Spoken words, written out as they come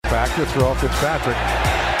factor. Throw Fitzpatrick.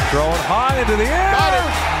 Throwing high into the air. Got it.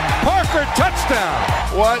 Parker,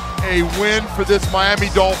 touchdown. What a win for this Miami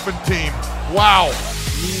Dolphin team. Wow.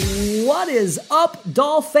 What is up,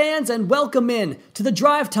 Dolph fans, and welcome in to the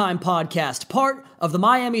Drive Time Podcast, part of the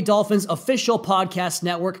Miami Dolphins official podcast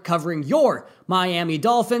network covering your Miami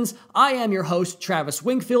Dolphins. I am your host, Travis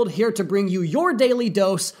Wingfield, here to bring you your daily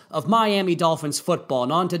dose of Miami Dolphins football.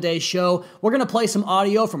 And on today's show, we're going to play some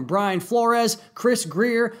audio from Brian Flores, Chris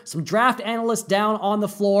Grier, some draft analysts down on the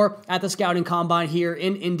floor at the scouting combine here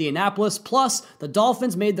in Indianapolis. Plus, the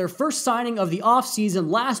Dolphins made their first signing of the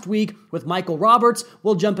offseason last week with Michael Roberts.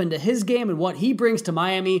 We'll jump into his game and what he brings to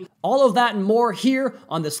Miami. All of that and more here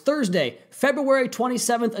on this Thursday, February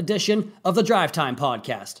 27th edition of the Drive Time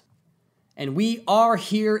Podcast. And we are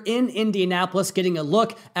here in Indianapolis getting a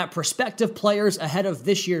look at prospective players ahead of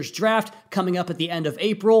this year's draft coming up at the end of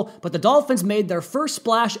April. But the Dolphins made their first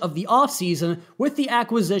splash of the offseason with the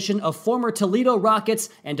acquisition of former Toledo Rockets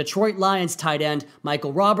and Detroit Lions tight end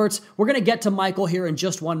Michael Roberts. We're going to get to Michael here in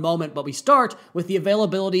just one moment, but we start with the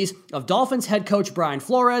availabilities of Dolphins head coach Brian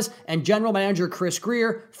Flores and general manager Chris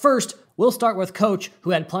Grier. First, we'll start with Coach,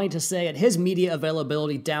 who had plenty to say at his media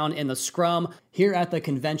availability down in the scrum here at the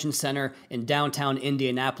Convention Center in downtown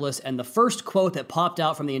Indianapolis. And the first quote that popped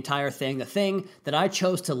out from the entire thing, the thing that I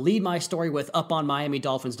chose to lead my story with up on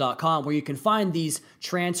MiamiDolphins.com, where you can find these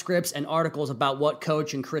transcripts and articles about what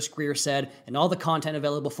Coach and Chris Grier said and all the content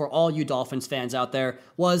available for all you Dolphins fans out there,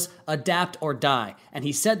 was adapt or die. And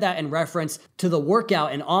he said that in reference to the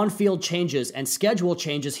workout and on-field changes and schedule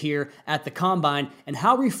changes here at the Combine. And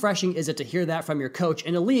how refreshing is it to hear that from your coach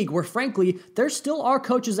in a league where, frankly, there still are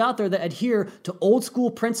coaches out there that adhere to old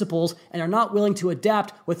school principles and are not willing to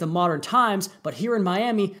adapt with the modern times, but here in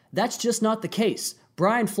Miami, that's just not the case.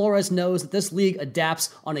 Brian Flores knows that this league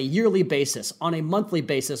adapts on a yearly basis, on a monthly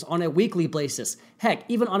basis, on a weekly basis. Heck,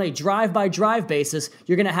 even on a drive-by-drive basis,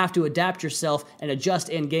 you're going to have to adapt yourself and adjust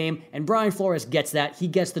in-game, and Brian Flores gets that. He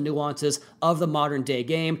gets the nuances of the modern-day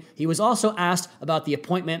game. He was also asked about the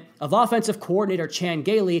appointment of offensive coordinator Chan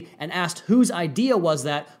Gailey and asked whose idea was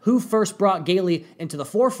that, who first brought Gailey into the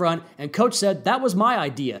forefront, and Coach said, that was my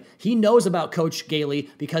idea. He knows about Coach Gailey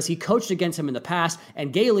because he coached against him in the past,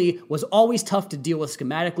 and Gailey was always tough to deal with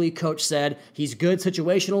schematically. Coach said, he's good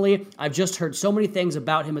situationally. I've just heard so many things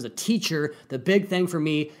about him as a teacher. The big thing for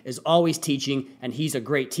me is always teaching, and he's a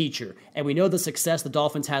great teacher. And we know the success the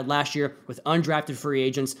Dolphins had last year with undrafted free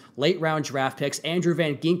agents, late-round draft picks, Andrew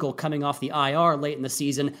Van Ginkel coming off the IR late in the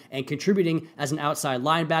season and contributing as an outside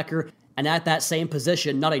linebacker. And at that same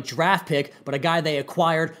position, not a draft pick, but a guy they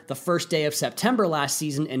acquired the first day of September last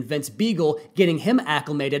season in Vince Beagle, getting him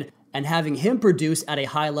acclimated and having him produce at a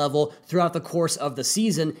high level throughout the course of the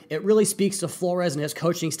season. It really speaks to Flores and his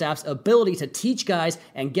coaching staff's ability to teach guys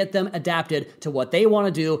and get them adapted to what they want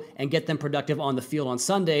to do and get them productive on the field on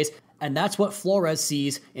Sundays. And that's what Flores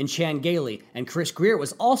sees in Chan Gailey. And Chris Grier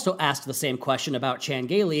was also asked the same question about Chan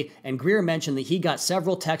Gailey, and Grier mentioned that he got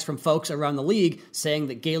several texts from folks around the league saying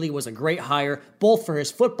that Gailey was a great hire, both for his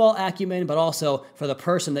football acumen, but also for the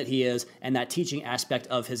person that he is, and that teaching aspect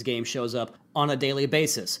of his game shows up on a daily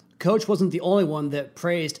basis. Coach wasn't the only one that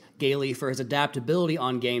praised Gailey for his adaptability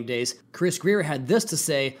on game days. Chris Grier had this to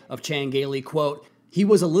say of Chan Gailey, quote, he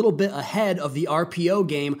was a little bit ahead of the RPO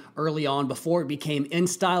game early on before it became in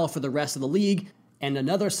style for the rest of the league. And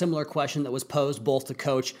another similar question that was posed both to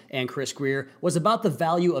Coach and Chris Grier was about the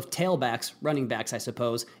value of tailbacks, running backs, I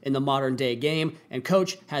suppose, in the modern day game. And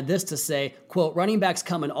Coach had this to say, quote, running backs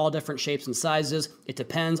come in all different shapes and sizes. It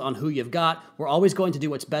depends on who you've got. We're always going to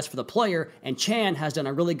do what's best for the player. And Chan has done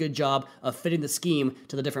a really good job of fitting the scheme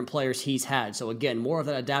to the different players he's had. So again, more of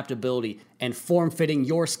that adaptability and form-fitting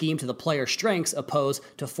your scheme to the player's strengths opposed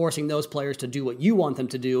to forcing those players to do what you want them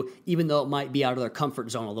to do, even though it might be out of their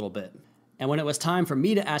comfort zone a little bit. And when it was time for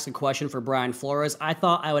me to ask a question for Brian Flores, I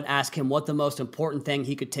thought I would ask him what the most important thing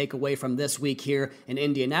he could take away from this week here in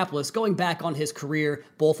Indianapolis, going back on his career,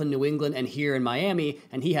 both in New England and here in Miami.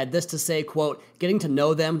 And he had this to say, quote, getting to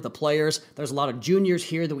know them, the players. There's a lot of juniors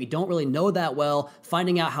here that we don't really know that well,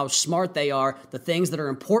 finding out how smart they are, the things that are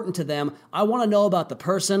important to them. I want to know about the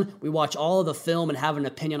person. We watch all of the film and have an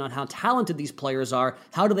opinion on how talented these players are.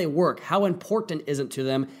 How do they work? How important is it to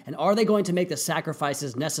them? And are they going to make the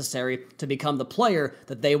sacrifices necessary to become the player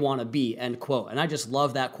that they want to be, end quote. And I just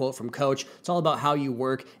love that quote from Coach. It's all about how you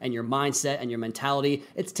work and your mindset and your mentality.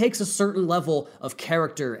 It takes a certain level of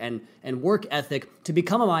character and work ethic to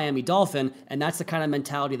become a Miami Dolphin, and that's the kind of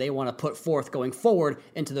mentality they want to put forth going forward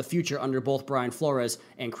into the future under both Brian Flores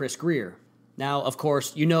and Chris Grier. Now, of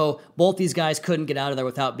course, both these guys couldn't get out of there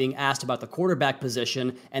without being asked about the quarterback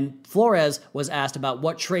position, and Flores was asked about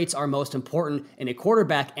what traits are most important in a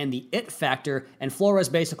quarterback and the it factor, and Flores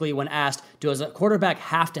basically, when asked, does a quarterback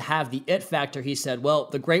have to have the it factor, he said, well,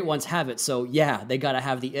 the great ones have it, so yeah, they gotta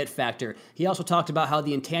have the it factor. He also talked about how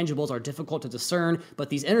the intangibles are difficult to discern, but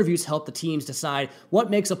these interviews help the teams decide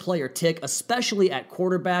what makes a player tick, especially at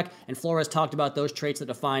quarterback, and Flores talked about those traits that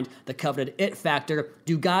defined the coveted it factor.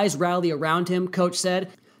 Do guys rally around him? Coach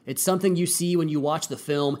said. It's something you see when you watch the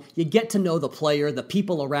film. You get to know the player, the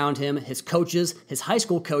people around him, his coaches, his high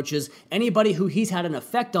school coaches, anybody who he's had an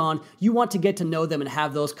effect on. You want to get to know them and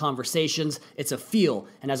have those conversations. It's a feel.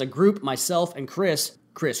 And as a group, myself and Chris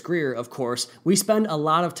Grier, of course, we spend a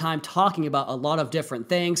lot of time talking about a lot of different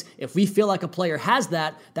things. If we feel like a player has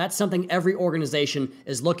that, that's something every organization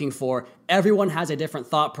is looking for. Everyone has a different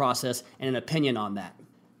thought process and an opinion on that.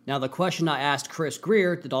 Now, the question I asked Chris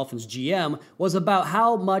Grier, the Dolphins GM, was about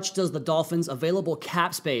how much does the Dolphins' available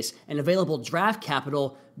cap space and available draft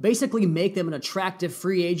capital basically make them an attractive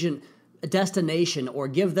free agent destination or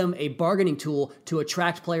give them a bargaining tool to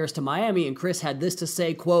attract players to Miami. And Chris had this to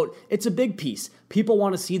say, quote, "It's a big piece. People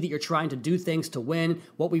want to see that you're trying to do things to win.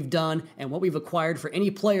 What we've done and what we've acquired for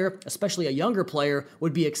any player, especially a younger player,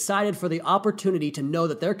 would be excited for the opportunity to know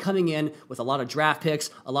that they're coming in with a lot of draft picks,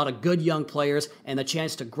 a lot of good young players, and the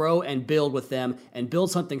chance to grow and build with them and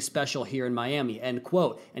build something special here in Miami," end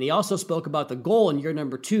quote. And he also spoke about the goal in year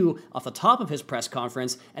number 2 off the top of his press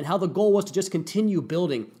conference and how the goal was to just continue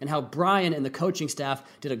building and how Brian and the coaching staff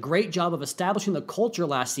did a great job of establishing the culture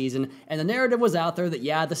last season. And the narrative was out there that,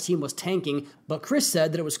 yeah, this team was tanking, but Chris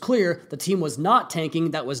said that it was clear the team was not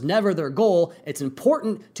tanking. That was never their goal. It's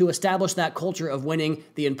important to establish that culture of winning,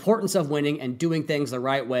 the importance of winning and doing things the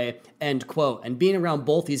right way, end quote. And being around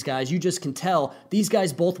both these guys, you just can tell these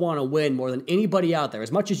guys both want to win more than anybody out there.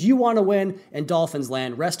 As much as you want to win in Dolphins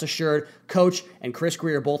land, rest assured, Coach and Chris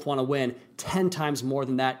Grier both want to win 10 times more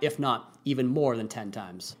than that, if not even more than 10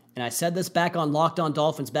 times. And I said this back on Locked On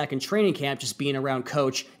Dolphins back in training camp, just being around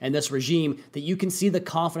Coach and this regime, that you can see the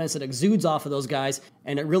confidence that exudes off of those guys,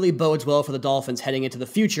 and it really bodes well for the Dolphins heading into the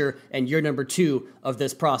future and year number 2 of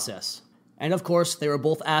this process. And of course, they were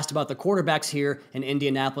both asked about the quarterbacks here in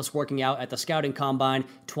Indianapolis working out at the Scouting Combine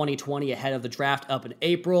 2020 ahead of the draft up in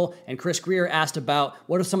April. And Chris Grier asked about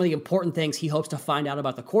what are some of the important things he hopes to find out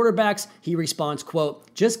about the quarterbacks. He responds,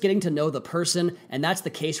 quote, "Just getting to know the person, and that's the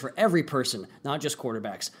case for every person, not just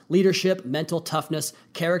quarterbacks. Leadership, mental toughness,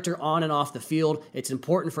 character on and off the field. It's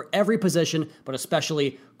important for every position, but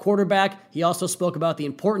especially quarterback." He also spoke about the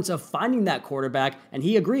importance of finding that quarterback, and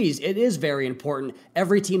he agrees it is very important.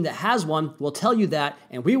 Every team that has one will tell you that,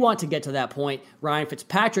 and we want to get to that point. Ryan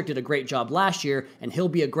Fitzpatrick did a great job last year, and he'll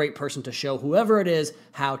be a great person to show whoever it is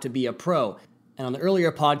how to be a pro. And on the earlier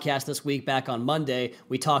podcast this week, back on Monday,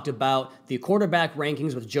 we talked about the quarterback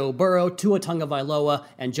rankings with Joe Burrow, Tua Tagovailoa,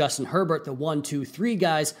 and Justin Herbert, the 1, 2, 3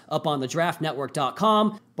 guys up on the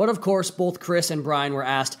draftnetwork.com. But of course, both Chris and Brian were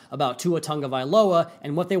asked about Tua Tagovailoa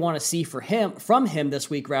and what they want to see from him this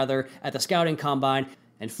week at the Scouting Combine.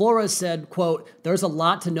 And Flores said, quote, "There's a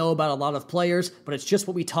lot to know about a lot of players, but it's just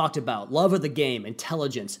what we talked about. Love of the game,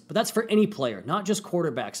 intelligence. But that's for any player, not just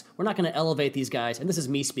quarterbacks. We're not going to elevate these guys." And this is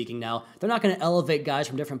me speaking now. They're not going to elevate guys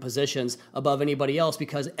from different positions above anybody else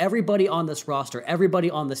because everybody on this roster,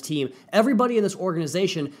 everybody on this team, everybody in this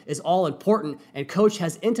organization is all important. And Coach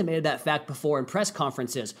has intimated that fact before in press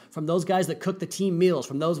conferences, from those guys that cook the team meals,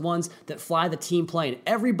 from those ones that fly the team plane.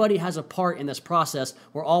 Everybody has a part in this process.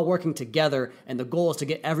 We're all working together, and the goal is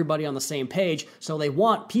to get everybody on the same page. So they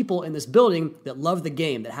want people in this building that love the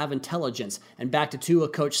game, that have intelligence. And back to Tua,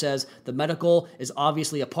 Coach says the medical is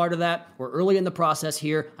obviously a part of that. We're early in the process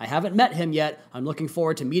here. I haven't met him yet. I'm looking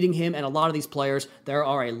forward to meeting him and a lot of these players. There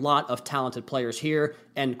are a lot of talented players here,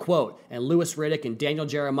 end quote. And Louis Riddick and Daniel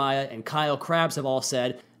Jeremiah and Kyle Krabs have all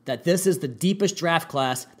said that this is the deepest draft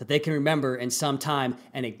class that they can remember in some time,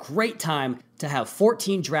 and a great time to have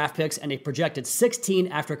 14 draft picks and a projected 16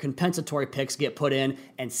 after compensatory picks get put in,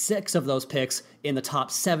 and 6 of those picks in the top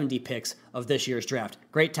 70 picks of this year's draft.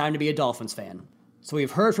 Great time to be a Dolphins fan. So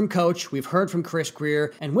we've heard from Coach, we've heard from Chris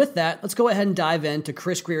Grier, and with that, let's go ahead and dive into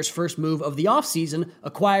Chris Grier's first move of the offseason,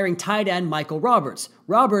 acquiring tight end Michael Roberts.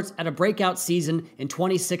 Roberts had a breakout season in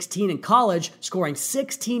 2016 in college, scoring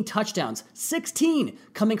 16 touchdowns. 16!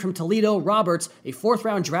 Coming from Toledo, Roberts, a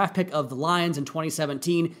fourth-round draft pick of the Lions in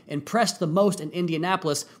 2017, impressed the most in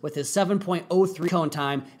Indianapolis with his 7.03 cone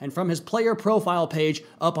time, and from his player profile page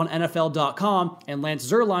up on NFL.com and Lance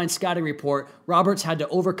Zierlein's scouting report, Roberts had to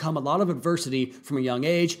overcome a lot of adversity from a young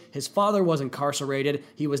age. His father was incarcerated,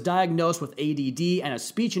 he was diagnosed with ADD and a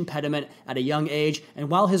speech impediment at a young age, and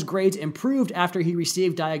while his grades improved after he received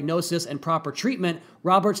diagnosis and proper treatment,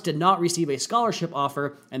 Roberts did not receive a scholarship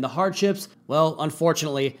offer, and the hardships, well,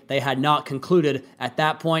 unfortunately, they had not concluded. At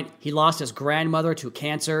that point, he lost his grandmother to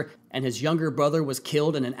cancer, and his younger brother was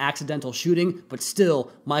killed in an accidental shooting, but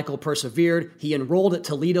still, Michael persevered. He enrolled at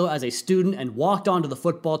Toledo as a student and walked onto the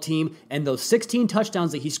football team, and those 16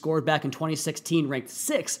 touchdowns that he scored back in 2016 ranked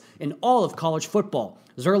 6th in all of college football.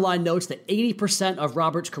 Zierlein notes that 80% of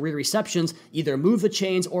Roberts' career receptions either move the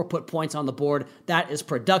chains or put points on the board. That is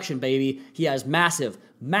production, baby. He has massive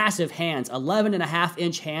hands,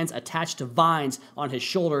 11.5-inch hands attached to vines on his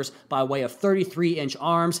shoulders by way of 33-inch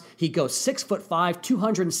arms. He goes 6'5",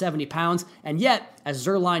 270 pounds, and yet, as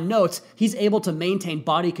Zierlein notes, he's able to maintain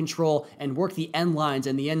body control and work the end lines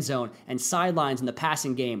in the end zone and sidelines in the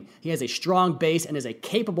passing game. He has a strong base and is a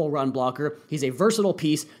capable run blocker. He's a versatile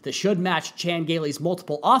piece that should match Chan Gailey's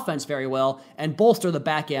multiple offense very well and bolster the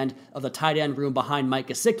back end of the tight end room behind Mike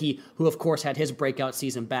Gesicki, who of course had his breakout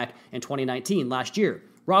season back in 2019 last year.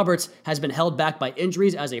 Roberts has been held back by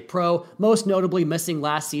injuries as a pro, most notably missing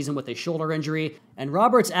last season with a shoulder injury, and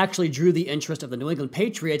Roberts actually drew the interest of the New England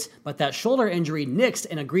Patriots, but that shoulder injury nixed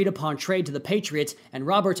an agreed-upon trade to the Patriots, and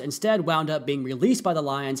Roberts instead wound up being released by the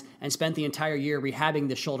Lions and spent the entire year rehabbing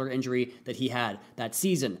the shoulder injury that he had that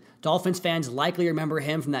season. Dolphins fans likely remember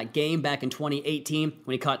him from that game back in 2018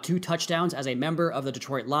 when he caught 2 touchdowns as a member of the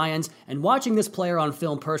Detroit Lions, and watching this player on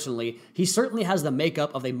film personally, he certainly has the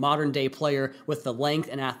makeup of a modern-day player with the length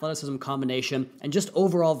and athleticism combination and just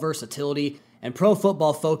overall versatility. And Pro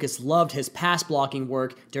Football Focus loved his pass blocking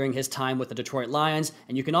work during his time with the Detroit Lions,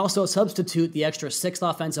 and you can also substitute the extra 6th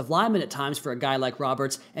offensive lineman at times for a guy like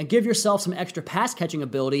Roberts and give yourself some extra pass catching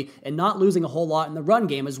ability and not losing a whole lot in the run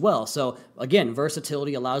game as well. So again,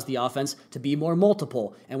 versatility allows the offense to be more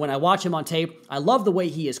multiple. And when I watch him on tape, I love the way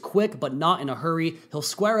he is quick but not in a hurry. He'll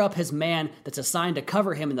square up his man that's assigned to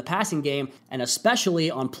cover him in the passing game, and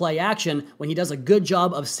especially on play action when he does a good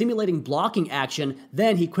job of simulating blocking action,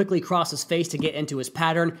 then he quickly crosses face to get into his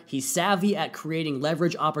pattern. He's savvy at creating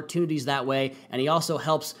leverage opportunities that way, and he also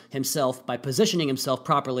helps himself by positioning himself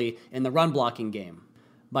properly in the run blocking game.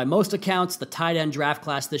 By most accounts, the tight end draft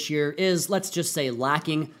class this year is, let's just say,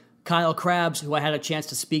 lacking. Kyle Krabs, who I had a chance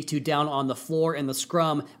to speak to down on the floor in the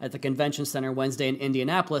scrum at the Convention Center Wednesday in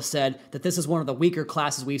Indianapolis, said that this is one of the weaker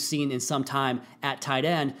classes we've seen in some time at tight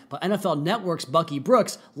end, but NFL Network's Bucky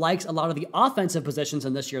Brooks likes a lot of the offensive positions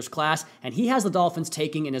in this year's class, and he has the Dolphins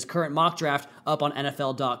taking in his current mock draft up on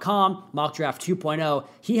NFL.com, Mock Draft 2.0.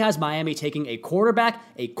 He has Miami taking a quarterback,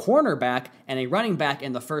 a cornerback, and a running back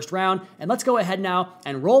in the first round. And let's go ahead now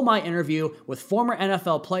and roll my interview with former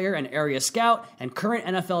NFL player and area scout and current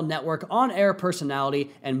NFL Network on-air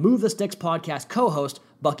personality and Move the Sticks podcast co-host,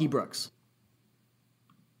 Bucky Brooks.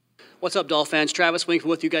 What's up, Dolphin fans? Travis Wingfield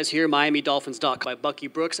with you guys here, MiamiDolphins.com by Bucky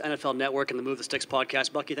Brooks, NFL Network, and the Move the Sticks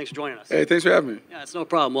podcast. Bucky, thanks for joining us. Hey, thanks for having me. Yeah, it's no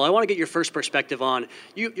problem. Well, I want to get your first perspective on,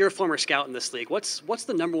 you're a former scout in this league. What's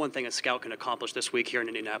the number one thing a scout can accomplish this week here in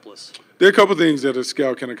Indianapolis? There are a couple things that a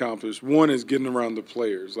scout can accomplish. One is getting around the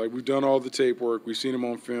players. Like, we've done all the tape work, we've seen them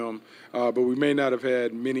on film, but we may not have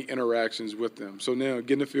had many interactions with them. So now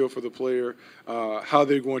getting a feel for the player, how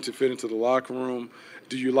they're going to fit into the locker room.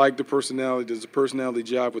 Do you like the personality? Does the personality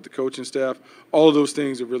jive with the coaching staff? All of those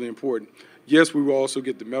things are really important. Yes, we will also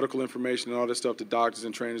get the medical information and all that stuff. The doctors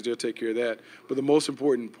and trainers, they'll take care of that. But the most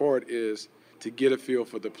important part is to get a feel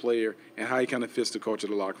for the player and how he kind of fits the culture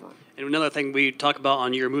of the locker room. And another thing we talk about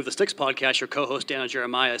on your Move the Sticks podcast, your co-host Daniel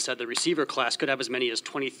Jeremiah said the receiver class could have as many as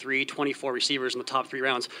 23, 24 receivers in the top 3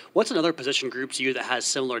 rounds. What's another position group to you that has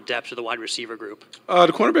similar depth to the wide receiver group? The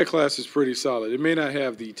cornerback class is pretty solid. It may not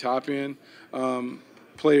have the top end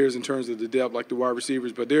players in terms of the depth like the wide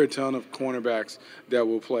receivers, but there are a ton of cornerbacks that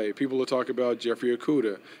will play. People will talk about Jeffrey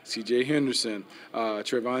Okudah, C.J. Henderson,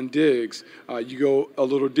 Trevon Diggs. You go a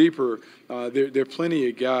little deeper, there are plenty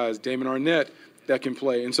of guys, Damon Arnett, that can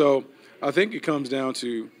play. And so I think it comes down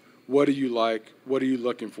to what do you like, what are you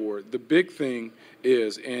looking for? The big thing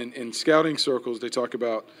is, and in scouting circles, they talk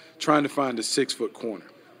about trying to find a 6-foot corner.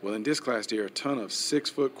 Well, in this class, there are a ton of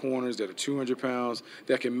 6-foot corners that are 200 pounds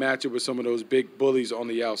that can match up with some of those big bullies on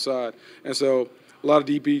the outside. And so a lot of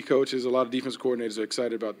DB coaches, a lot of defensive coordinators are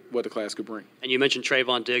excited about what the class could bring. And you mentioned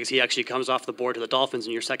Trayvon Diggs. He actually comes off the board to the Dolphins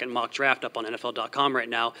in your second mock draft up on NFL.com right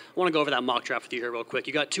now. I want to go over that mock draft with you here real quick.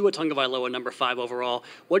 You got Tua Tagovailoa, number 5 overall.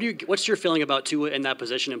 What's your feeling about Tua in that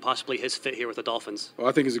position and possibly his fit here with the Dolphins? Well,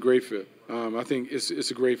 I think it's a great fit. I think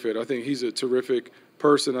it's a great fit. I think he's a terrific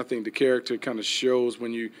person. I think the character kind of shows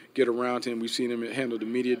when you get around him. We've seen him handle the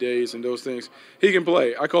media days and those things. He can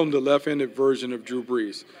play. I call him the left-handed version of Drew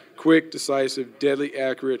Brees. Quick, decisive, deadly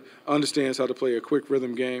accurate, understands how to play a quick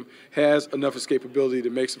rhythm game, has enough escapability to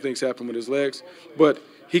make some things happen with his legs, but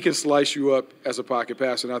he can slice you up as a pocket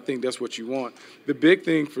passer, and I think that's what you want. The big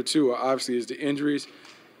thing for Tua, obviously, is the injuries.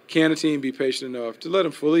 Can a team be patient enough to let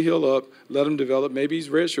him fully heal up, let him develop? Maybe he's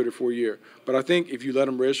redshirted for a year. But I think if you let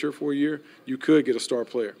him redshirt for a year, you could get a star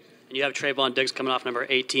player. And you have Trayvon Diggs coming off number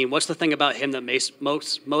 18. What's the thing about him that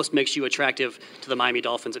most makes you attractive to the Miami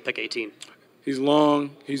Dolphins at pick 18? He's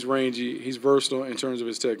long, he's rangy, he's versatile in terms of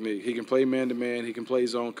his technique. He can play man-to-man, he can play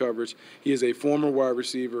zone coverage. He is a former wide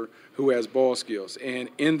receiver who has ball skills. And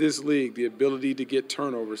in this league, the ability to get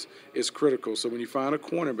turnovers is critical. So when you find a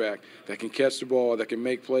cornerback that can catch the ball, that can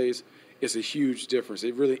make plays, it's a huge difference.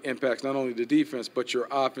 It really impacts not only the defense, but your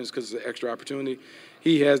offense because it's an extra opportunity.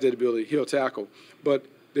 He has that ability. He'll tackle. But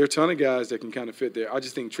there are a ton of guys that can kind of fit there. I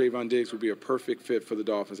just think Trayvon Diggs would be a perfect fit for the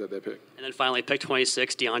Dolphins at that pick. And then finally, pick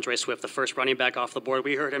 26, DeAndre Swift, the first running back off the board.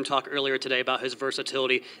 We heard him talk earlier today about his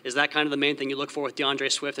versatility. Is that kind of the main thing you look for with DeAndre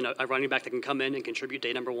Swift and a running back that can come in and contribute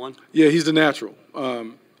day number 1? Yeah, he's the natural.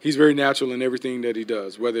 He's very natural in everything that he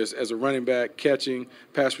does, whether it's as a running back, catching,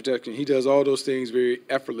 pass protection. He does all those things very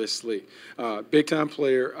effortlessly. Big-time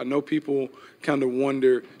player. I know people kind of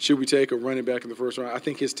wonder, should we take a running back in the first round? I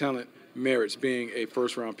think his talent merits being a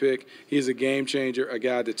first-round pick. He is a game changer, a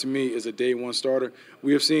guy that to me is a day-one starter.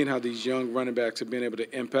 We have seen how these young running backs have been able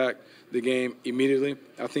to impact the game immediately.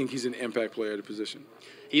 I think he's an impact player at the position.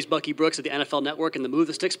 He's Bucky Brooks of the NFL Network and the Move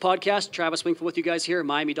the Sticks podcast. Travis Wingfield with you guys here at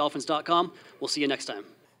MiamiDolphins.com. We'll see you next time.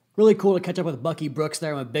 Really cool to catch up with Bucky Brooks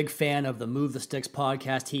there. I'm a big fan of the Move the Sticks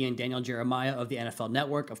podcast. He and Daniel Jeremiah of the NFL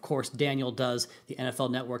Network. Of course, Daniel does the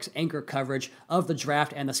NFL Network's anchor coverage of the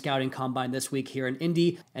draft and the scouting combine this week here in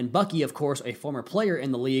Indy. And Bucky, of course, a former player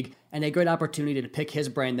in the league, and a great opportunity to pick his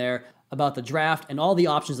brain there about the draft and all the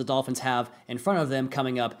options the Dolphins have in front of them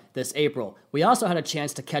coming up this April. We also had a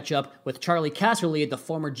chance to catch up with Charlie Casserly, the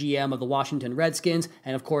former GM of the Washington Redskins,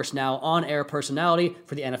 and of course now on-air personality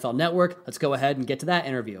for the NFL Network. Let's go ahead and get to that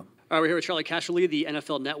interview. All right, we're here with Charlie Casserly, the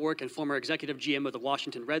NFL Network and former executive GM of the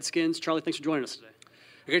Washington Redskins. Charlie, thanks for joining us today.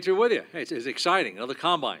 Great to be with you. Hey, it's exciting. Another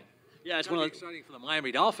combine. Yeah, it's exciting for the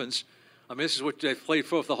Miami Dolphins. I mean, this is what they've played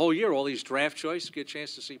for the whole year. All these draft choices, get a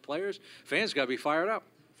chance to see players. Fans got to be fired up.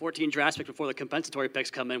 14 draft picks before the compensatory picks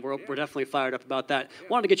come in. We're definitely fired up about that.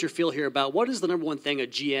 Wanted to get your feel here about what is the number one thing a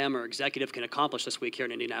GM or executive can accomplish this week here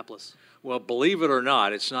in Indianapolis? Well, believe it or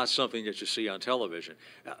not, it's not something that you see on television.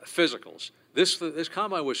 Physicals. This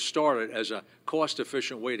combine was started as a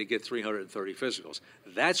cost-efficient way to get 330 physicals.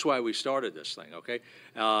 That's why we started this thing, okay?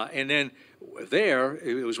 And then there,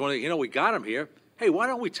 it was one of the, we got them here. Hey, why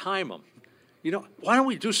don't we time them? Why don't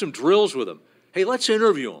we do some drills with them? Hey, let's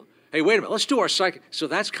interview them. Hey, wait a minute, let's do our psych. So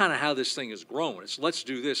that's kind of how this thing has grown. It's let's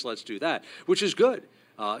do this, let's do that, which is good.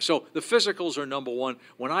 So the physicals are number one.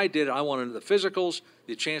 When I did it, I wanted the physicals,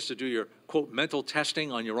 the chance to do your, quote, mental testing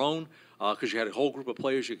on your own, because you had a whole group of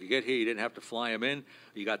players you could get here. You didn't have to fly them in.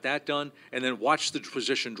 You got that done. And then watch the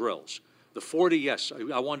position drills. The 40, yes,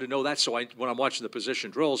 I wanted to know that, so when I'm watching the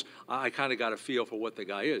position drills, I kind of got a feel for what the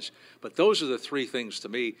guy is. But those are the three things to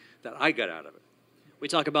me that I got out of it. We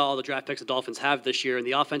talk about all the draft picks the Dolphins have this year, and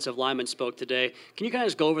the offensive lineman spoke today. Can you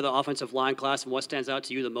guys go over the offensive line class and what stands out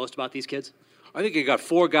to you the most about these kids? I think you got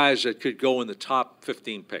 4 guys that could go in the top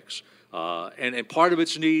 15 picks, and part of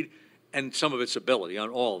it's need and some of its ability on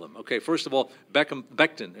all of them. Okay, first of all,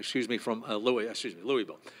 Becton, from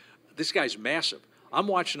Louisville. This guy's massive. I'm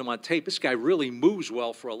watching him on tape. This guy really moves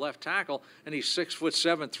well for a left tackle, and he's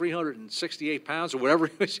 6'7", 368 pounds, or whatever.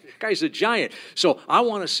 This guy's a giant. So I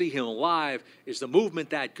want to see him live. Is the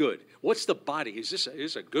movement that good? What's the body? Is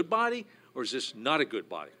this a good body, or is this not a good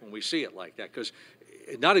body when we see it like that? Because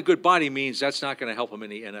not a good body means that's not going to help him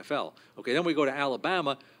in the NFL. Okay, then we go to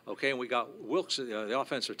Alabama, okay, and we got Wilkes, the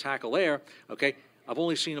offensive tackle there. Okay, I've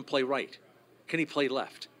only seen him play right. Can he play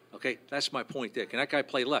left? Okay, that's my point there. Can that guy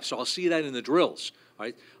play left? So I'll see that in the drills.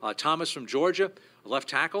 Right? Thomas from Georgia, left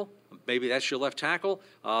tackle. Maybe that's your left tackle.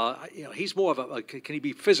 He's more of can he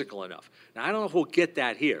be physical enough? Now, I don't know if we'll get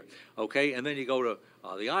that here. Okay, and then you go to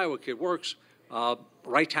the Iowa kid works,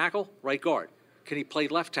 right tackle, right guard. Can he play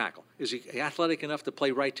left tackle? Is he athletic enough to play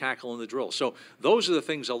right tackle in the drill? So those are the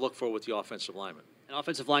things I'll look for with the offensive lineman. An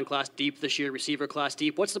offensive line class deep this year, receiver class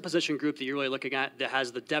deep. What's the position group that you're really looking at that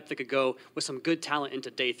has the depth that could go with some good talent into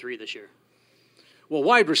day 3 this year? Well,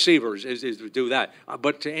 wide receivers is to do that.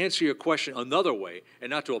 But to answer your question another way, and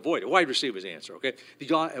not to avoid it, wide receivers answer, okay?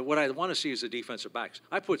 What I want to see is the defensive backs.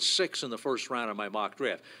 I put 6 in the first round of my mock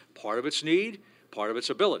draft. Part of it's need, part of it's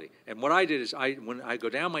ability. And what I did is when I go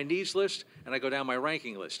down my needs list and I go down my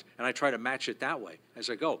ranking list, and I try to match it that way as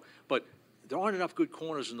I go. But there aren't enough good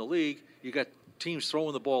corners in the league. You got teams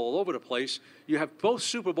throwing the ball all over the place. You have both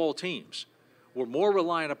Super Bowl teams were more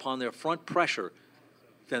reliant upon their front pressure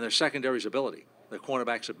than their secondary's ability, their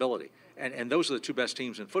cornerback's ability. And those are the 2 best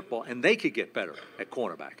teams in football, and they could get better at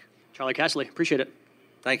cornerback. Charlie Casserly, appreciate it.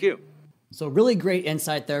 Thank you. So really great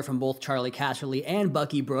insight there from both Charlie Casserly and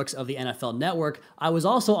Bucky Brooks of the NFL Network. I was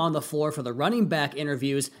also on the floor for the running back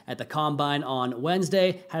interviews at the Combine on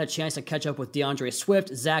Wednesday. Had a chance to catch up with DeAndre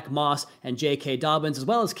Swift, Zach Moss, and J.K. Dobbins, as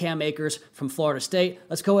well as Cam Akers from Florida State.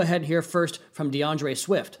 Let's go ahead and hear first from DeAndre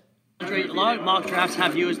Swift. A lot of mock drafts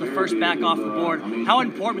have you as the first back off the board. How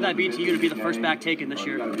important would that be to you to be the first back taken this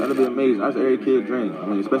year? That'll be amazing. That's every kid's dream. I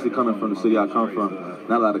mean, especially coming from the city I come from.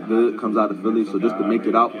 Not a lot of good comes out of Philly, so just to make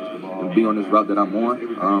it out and be on this route that I'm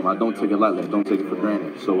on, I don't take it lightly. I don't take it for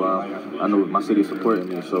granted. So I know my city is supporting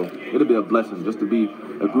me, so it'll be a blessing just to be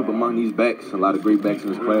a group among these backs, a lot of great backs in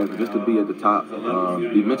this class, just to be at the top,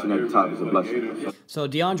 be mentioned at the top is a blessing. So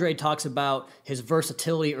DeAndre talks about his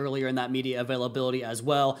versatility earlier in that media availability as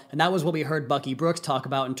well, and that was what we heard Bucky Brooks talk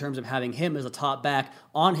about in terms of having him as a top back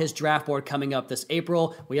on his draft board coming up this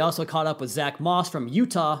April. We also caught up with Zach Moss from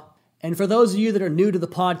Utah. And for those of you that are new to the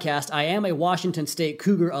podcast, I am a Washington State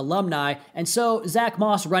Cougar alumni, and so Zach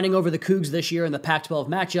Moss running over the Cougs this year in the Pac-12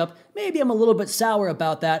 matchup, maybe I'm a little bit sour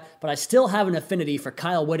about that, but I still have an affinity for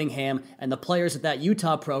Kyle Whittingham and the players at that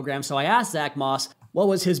Utah program, so I asked Zach Moss what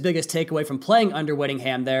was his biggest takeaway from playing under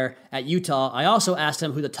Whittingham there at Utah. I also asked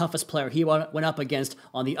him who the toughest player he went up against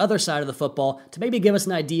on the other side of the football to maybe give us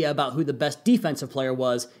an idea about who the best defensive player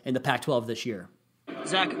was in the Pac-12 this year.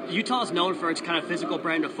 Zach, Utah is known for its kind of physical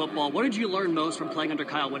brand of football. What did you learn most from playing under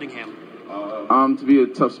Kyle Whittingham? To be a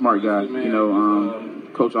tough, smart guy.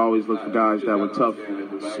 Coach always looked for guys that were tough,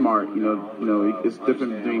 smart. It's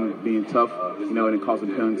different between being tough, and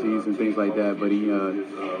causing penalties and things like that. But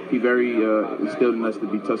he very instilled in us to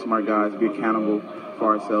be tough, smart guys, be accountable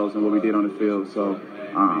for ourselves and what we did on the field. So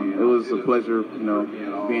it was a pleasure,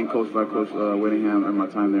 being coached by Coach Whittingham and my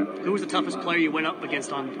time there. Who was the toughest player you went up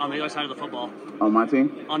against on the other side of the football? On my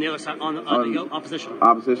team? On the other side, on the opposition.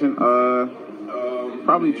 Opposition?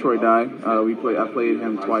 Probably Troy Dye. I played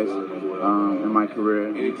him twice in my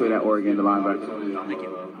career. We played at Oregon, the linebacker. Thank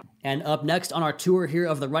you. And up next on our tour here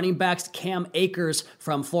of the running backs, Cam Akers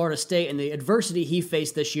from Florida State and the adversity he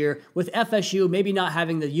faced this year with FSU maybe not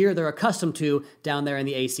having the year they're accustomed to down there in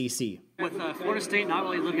the ACC. With Florida State not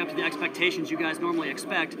really living up to the expectations you guys normally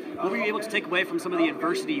expect, what were you able to take away from some of the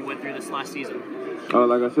adversity you went through this last season?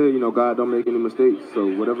 Like I said, God don't make any mistakes. So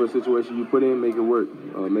whatever situation you put in, make it work.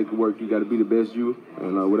 Make it work. You got to be the best you.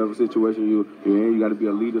 And whatever situation you're in, you got to be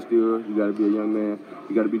a leader still. You got to be a young man.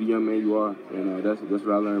 You got to be the young man you are. And that's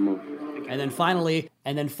what I learned most. And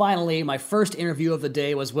then finally, my first interview of the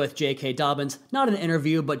day was with J.K. Dobbins. Not an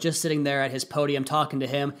interview, but just sitting there at his podium talking to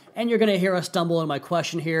him. And you're going to hear us stumble in my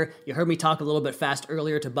question here. You heard me talk a little bit fast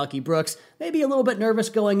earlier to Bucky Brooks. Maybe a little bit nervous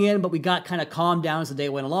going in, but we got kind of calmed down as the day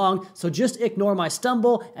went along. So just ignore my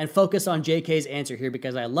stumble and focus on J.K.'s answer here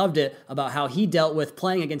because I loved it about how he dealt with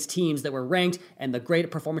playing against teams that were ranked and the great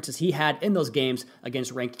performances he had in those games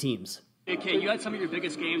against ranked teams. Okay, you had some of your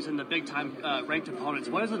biggest games in the big-time ranked opponents.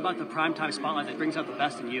 What is it about the primetime spotlight that brings out the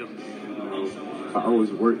best in you? I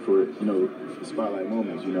always work for it, the spotlight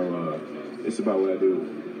moments. It's about what I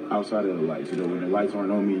do outside of the lights. When the lights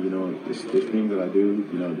aren't on me, there's things that I do,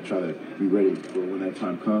 to try to be ready for when that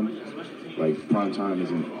time comes. Like, prime time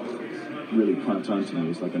isn't really prime time to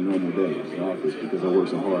me. It's like a normal day in the office because I work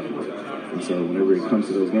so hard for it. And so whenever it comes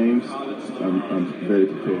to those games, I'm very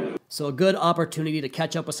prepared. So a good opportunity to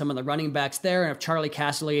catch up with some of the running backs there and of Charlie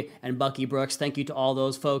Casserly and Bucky Brooks. Thank you to all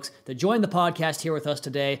those folks that joined the podcast here with us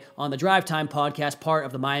today on the Drive Time Podcast, part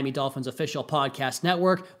of the Miami Dolphins official podcast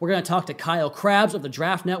network. We're going to talk to Kyle Krabs of the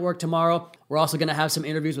Draft Network tomorrow. We're also going to have some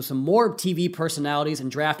interviews with some more TV personalities and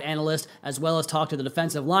draft analysts, as well as talk to the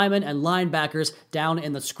defensive linemen and linebackers down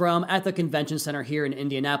in the scrum at the convention center here in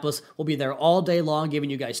Indianapolis. We'll be there all day long giving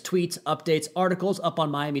you guys tweets, updates, articles up on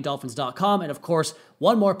MiamiDolphins.com, and of course,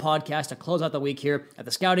 one more podcast to close out the week here at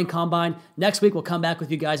the Scouting Combine. Next week, we'll come back with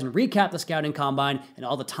you guys and recap the Scouting Combine and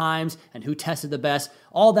all the times and who tested the best,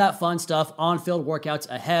 all that fun stuff, on-field workouts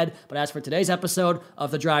ahead. But as for today's episode of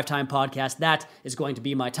the Drive Time Podcast, that is going to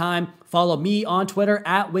be my time. Follow me on Twitter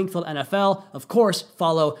at Wingfield NFL. Of course,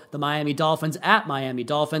 follow the Miami Dolphins at Miami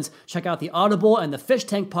Dolphins. Check out the Audible and the Fish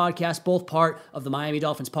Tank Podcast, both part of the Miami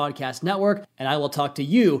Dolphins Podcast Network. And I will talk to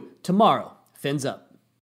you tomorrow. Fins up.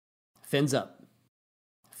 Fins up.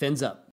 Fins up.